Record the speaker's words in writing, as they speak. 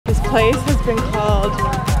place has been called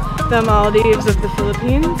the Maldives of the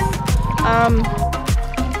Philippines.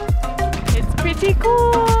 It's pretty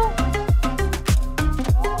cool.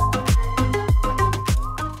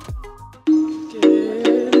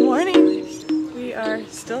 Good morning. We are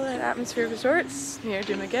still at Atmosphere Resorts near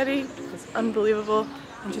Dumaguete. It's unbelievable.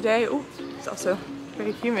 And today, oh, it's also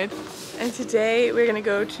very humid. And today we're gonna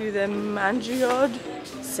go to the Mangiod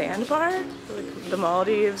sandbar, like the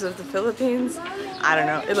Maldives of the Philippines. I don't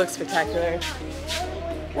know, it looks spectacular.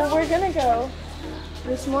 Well, we're gonna go,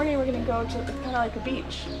 this morning we're gonna go to, it's kind of like a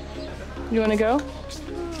beach. You wanna go?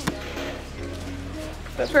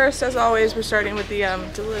 But first, as always, we're starting with the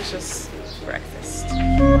delicious breakfast.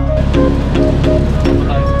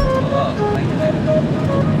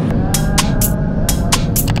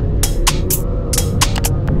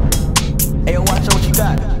 Hey, watch what you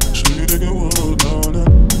got.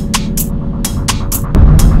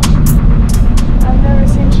 I've never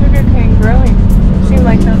seen sugarcane growing. It seemed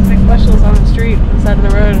like those big bushels on the street, on the side of the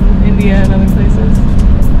road in India and other places.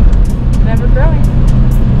 Never growing.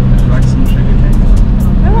 Would you like some sugarcane?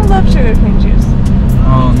 I don't love sugarcane juice.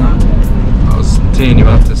 Oh no. I was teeing you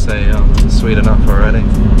up to say sweet enough already.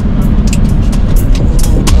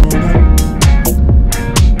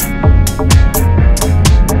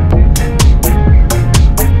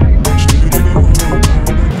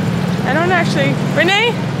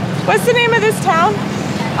 Renee, what's the name of this town?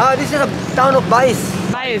 This is a town of Bais.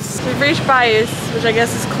 Bais. We've reached Bais, which I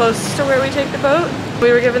guess is close to where we take the boat.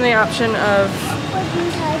 We were given the option of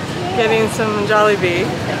getting some Jollibee.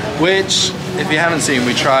 Which, if you haven't seen,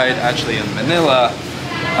 we tried actually in Manila.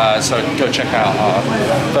 So go check out our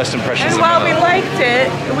first impressions. And while we liked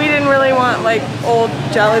it, we didn't really want like old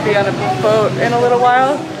Jollibee on a boat in a little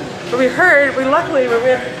while. But we luckily were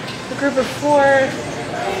with a group of 4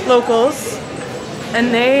 locals,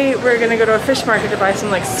 and they were gonna go to a fish market to buy some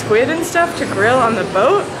like squid and stuff to grill on the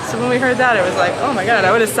boat. So when we heard that, it was like, oh my god,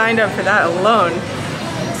 I would have signed up for that alone.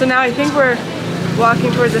 So now I think we're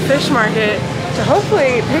walking towards a fish market to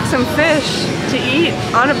hopefully pick some fish to eat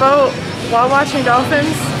on a boat while watching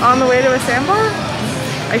dolphins on the way to a sandbar.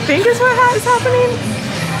 I think is what is happening.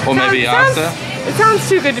 Or maybe after. It sounds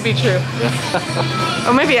too good to be true.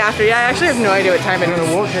 Or maybe after. Yeah, I actually have no idea what time it is.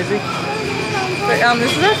 Gonna walk, Casey? But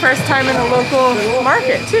this is our first time in a local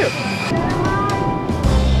market too.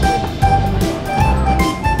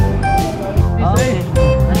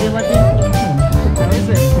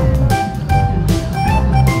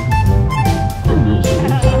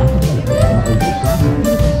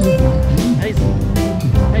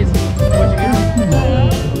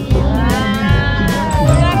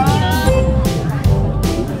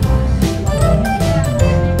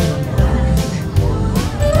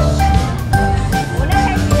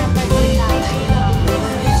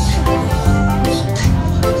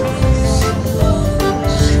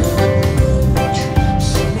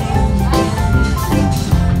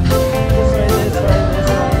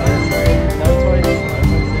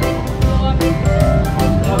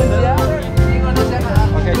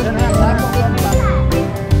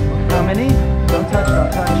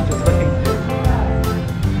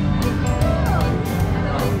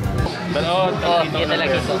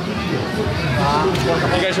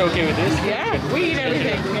 You guys are okay with this? Yeah, we eat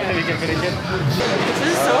everything. Yeah. We can finish it.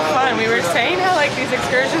 This is so fun. We were saying how like these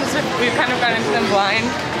excursions, we've kind of gone into them blind.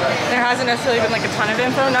 There hasn't necessarily been like a ton of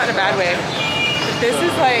info, not in a bad way. But this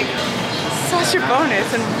is like such a bonus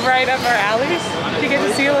and right up our alleys. You get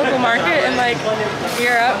to see a local market and like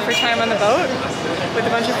gear up for time on the boat with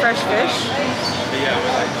a bunch of fresh fish.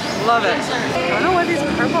 Love it. I don't know what these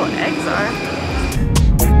purple eggs are.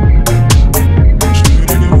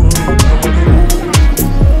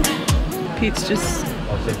 Pete's just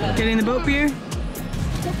getting the boat beer.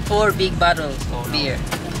 4 big bottles of beer.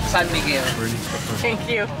 San Miguel. Thank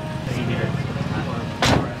you.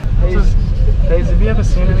 Daisy, have you ever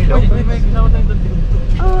seen any dolphins?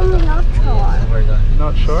 Not sure.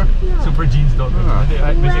 Not sure? No. Super jeans dolphin.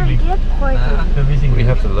 Basically, we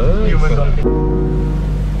have to look. human dolphin.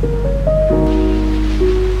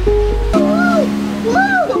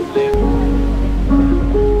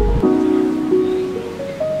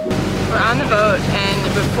 We're on the boat,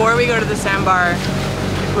 and before we go to the sandbar,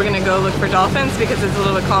 we're gonna go look for dolphins because it's a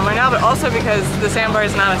little bit calmer now, but also because the sandbar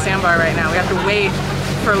is not a sandbar right now. We have to wait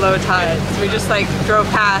for low tides. We just like drove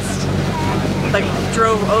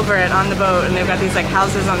over it on the boat, and they've got these like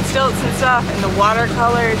houses on stilts and stuff, and the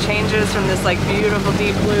watercolor changes from this like beautiful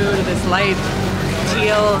deep blue to this light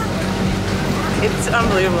teal. It's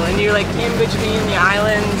unbelievable, and you're like in between the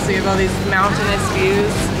islands, so you have all these mountainous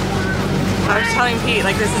views. I was telling Pete,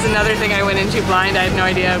 like, this is another thing I went into blind. I had no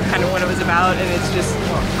idea kind of what it was about, and it's just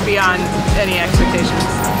beyond any expectations.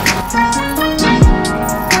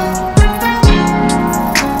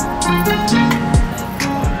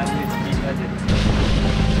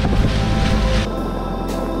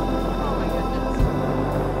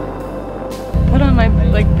 Put on my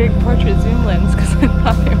like big portrait zoom lens because I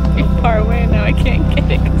thought they were pretty far away and now I can't get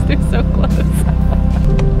it because they're so close.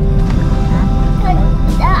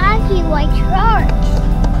 They're actually like sharks.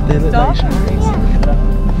 They look like sharks. Yeah.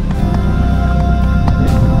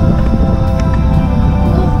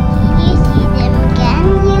 You see them again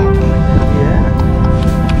here? Yeah.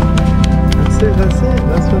 That's it, that's it.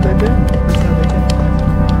 That's what they do. That's how they do.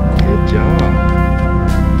 Good job.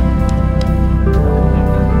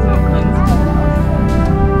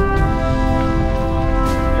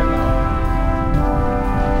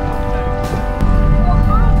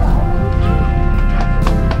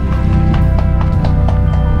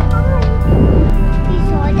 You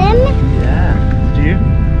saw them? Yeah. Did you?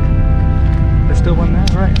 There's still one there,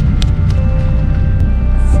 right?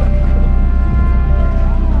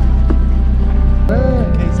 Look,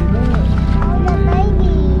 Casey, look. Oh, the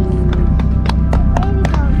babies.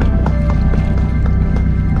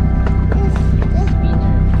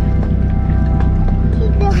 The baby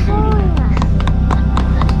dolphins. They're following us.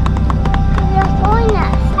 They're following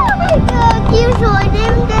us. Oh my god, you saw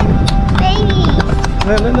them, the babies. No. I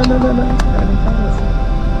didn't find this.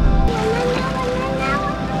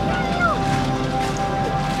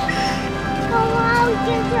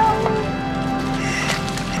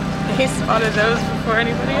 He spotted those before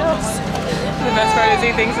anybody else. The best part is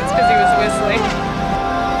he thinks it's because he was whistling.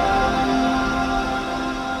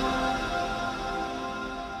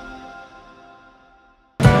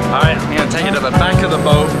 Alright, I'm going to take you to the back of the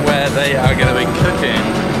boat where they are going to be cooking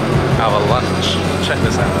our lunch. Check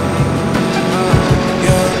this out.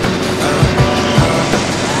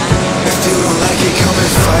 If you don't like it, come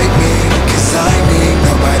and fight me, 'cause I need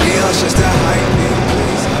nobody else just to hide me.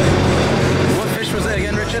 What fish was it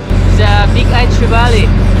again, Richard? The big-eyed trevally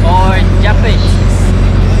or jackfish.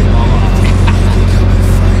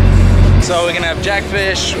 So we're going to have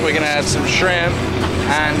jackfish, we're going to have some shrimp,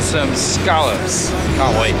 and some scallops.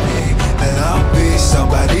 Can't wait. And I'll be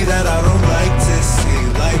somebody that I don't like to see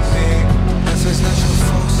like me. If it's not your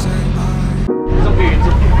fault, say It's okay, it's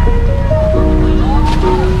okay.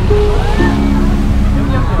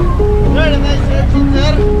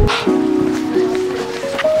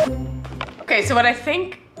 Okay, so what I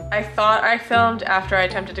thought I filmed after I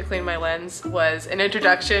attempted to clean my lens was an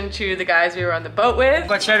introduction to the guys we were on the boat with.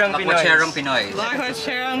 Lakwacherong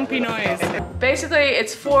Pinoy. Basically,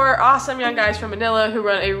 it's 4 awesome young guys from Manila who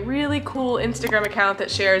run a really cool Instagram account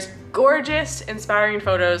that shares gorgeous, inspiring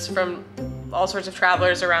photos from all sorts of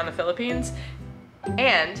travelers around the Philippines.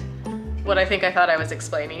 And what I thought I was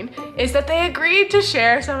explaining is that they agreed to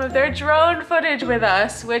share some of their drone footage with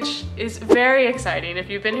us, which is very exciting. If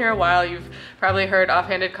you've been here a while, you've probably heard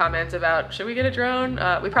offhanded comments about, should we get a drone?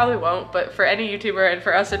 We probably won't, but for any YouTuber and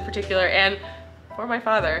for us in particular, and for my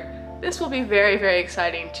father, this will be very, very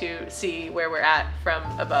exciting to see where we're at from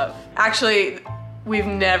above. Actually, we've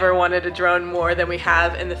never wanted a drone more than we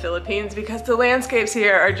have in the Philippines because the landscapes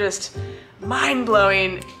here are just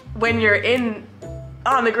mind-blowing when you're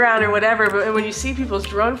on the ground or whatever, but when you see people's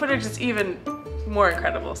drone footage, it's even more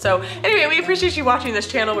incredible. So anyway, we appreciate you watching this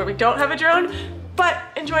channel where we don't have a drone, but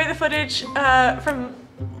enjoy the footage from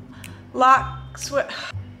Lakwacherong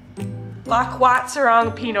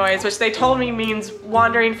Pinoys, which they told me means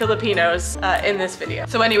wandering Filipinos in this video.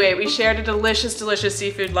 So anyway, we shared a delicious, delicious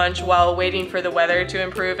seafood lunch while waiting for the weather to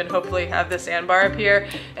improve and hopefully have the sandbar appear.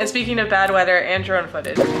 And speaking of bad weather and drone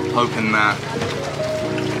footage. Hoping that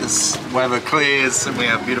this weather clears and we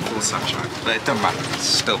have beautiful sunshine, but it doesn't matter, it's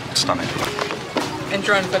still stunning. And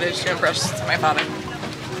drone footage to impress my father.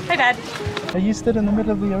 Hi, Dad. Are you stood in the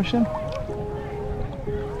middle of the ocean?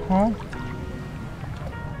 Huh?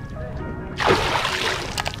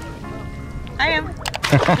 I am.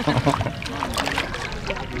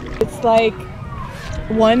 It's like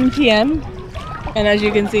 1 p.m. and as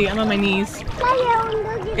you can see, I'm on my knees.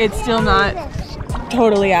 It's still not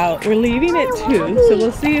totally out. We're leaving at 2, so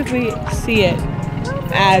we'll see if we see it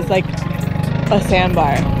as like a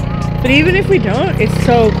sandbar. But even if we don't, it's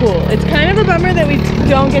so cool. It's kind of a bummer that we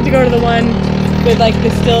don't get to go to the one with like the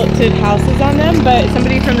stilted houses on them, but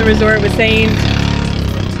somebody from the resort was saying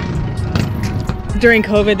during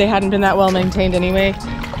COVID they hadn't been that well maintained anyway.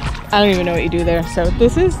 I don't even know what you do there. So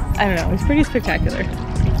this is, I don't know, it's pretty spectacular.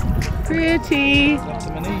 Pretty.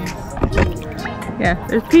 Yeah,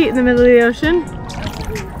 there's Pete in the middle of the ocean.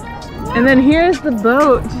 And then here's the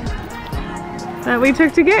boat that we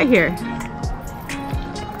took to get here.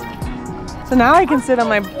 So now I can sit on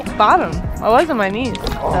my bottom. I was on my knees.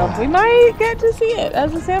 So we might get to see it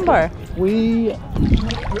as a sandbar. We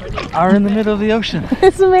are in the middle of the ocean.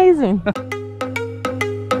 It's amazing.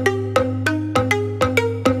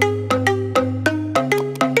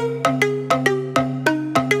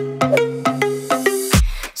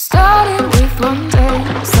 Started with one day,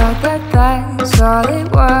 thought that that's all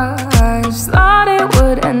it was. Thought it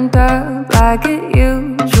would end up like it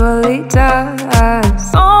usually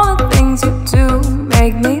does. All the things you do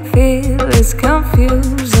make me feel it's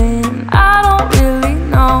confusing. I don't really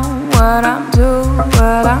know what I'm doing.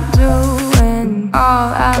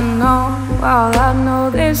 All I know,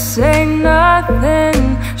 this ain't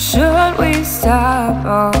nothing. Should we stop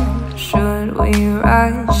or should we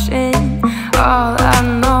rush in? All I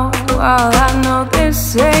know,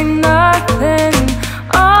 this ain't nothing.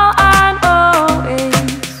 All I know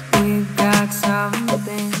is we've got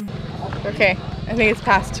something. Okay, I think it's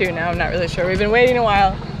past 2 now. I'm not really sure. We've been waiting a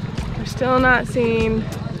while. We're still not seeing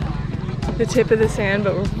the tip of the sand,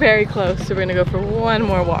 but we're very close. So we're gonna go for one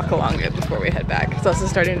more walk along it before we head back. It's also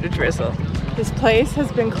starting to drizzle. This place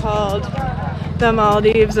has been called the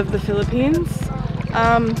Maldives of the Philippines.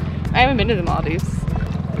 I haven't been to the Maldives.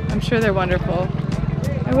 I'm sure they're wonderful.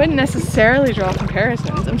 I wouldn't necessarily draw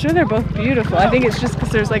comparisons. I'm sure they're both beautiful. I think it's just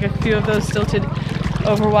because there's like a few of those stilted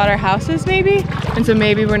overwater houses maybe. And so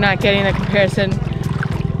maybe we're not getting a comparison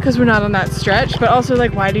because we're not on that stretch. But also,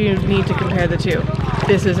 like, why do you need to compare the two?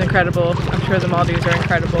 This is incredible. I'm sure the Maldives are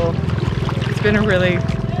incredible. It's been a really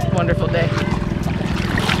wonderful day.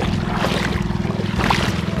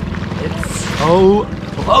 It's so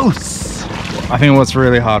close. I think what's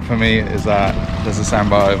really hard for me is that there's a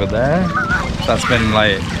sandbar over there that's been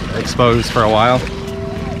like exposed for a while,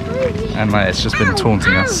 and like it's just been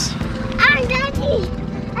taunting us.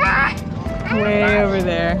 Way over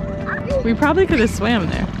there. We probably could have swam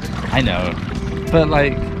there. I know, but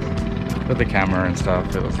like with the camera and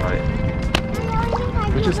stuff, it was like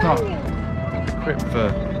we're just not equipped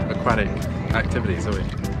for aquatic activities, are we?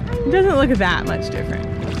 It doesn't look that much different.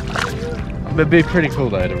 It'd be pretty cool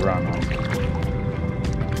though to run on.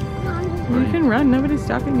 You can run, nobody's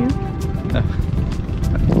stopping you. No.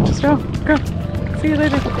 Just Go. See you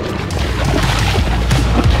later.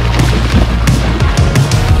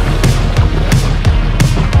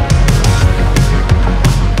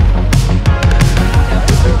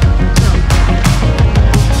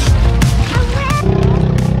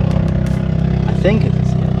 I think it is.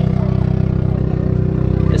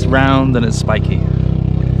 It's round and it's spiky.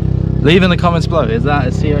 Leave in the comments below, is that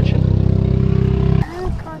a sea urchin?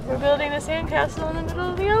 We're building a sandcastle in the middle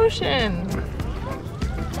of the ocean.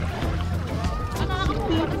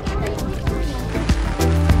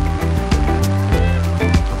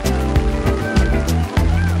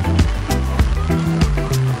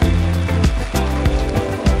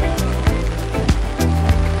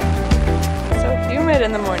 So humid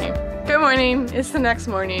in the morning. Good morning, it's the next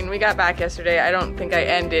morning. We got back yesterday. I don't think I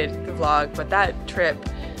ended the vlog, but that trip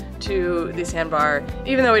to the sandbar,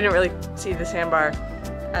 even though we didn't really see the sandbar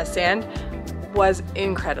as sand, was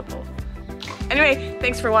incredible. Anyway,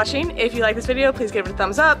 thanks for watching. If you like this video, please give it a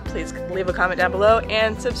thumbs up. Please leave a comment down below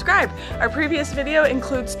and subscribe. Our previous video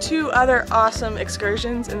includes 2 other awesome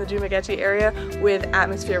excursions in the Dumaguete area with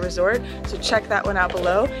Atmosphere Resort, so check that one out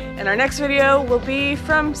below. And our next video will be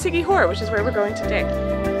from Sikihor, which is where we're going today.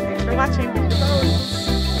 Thanks for watching.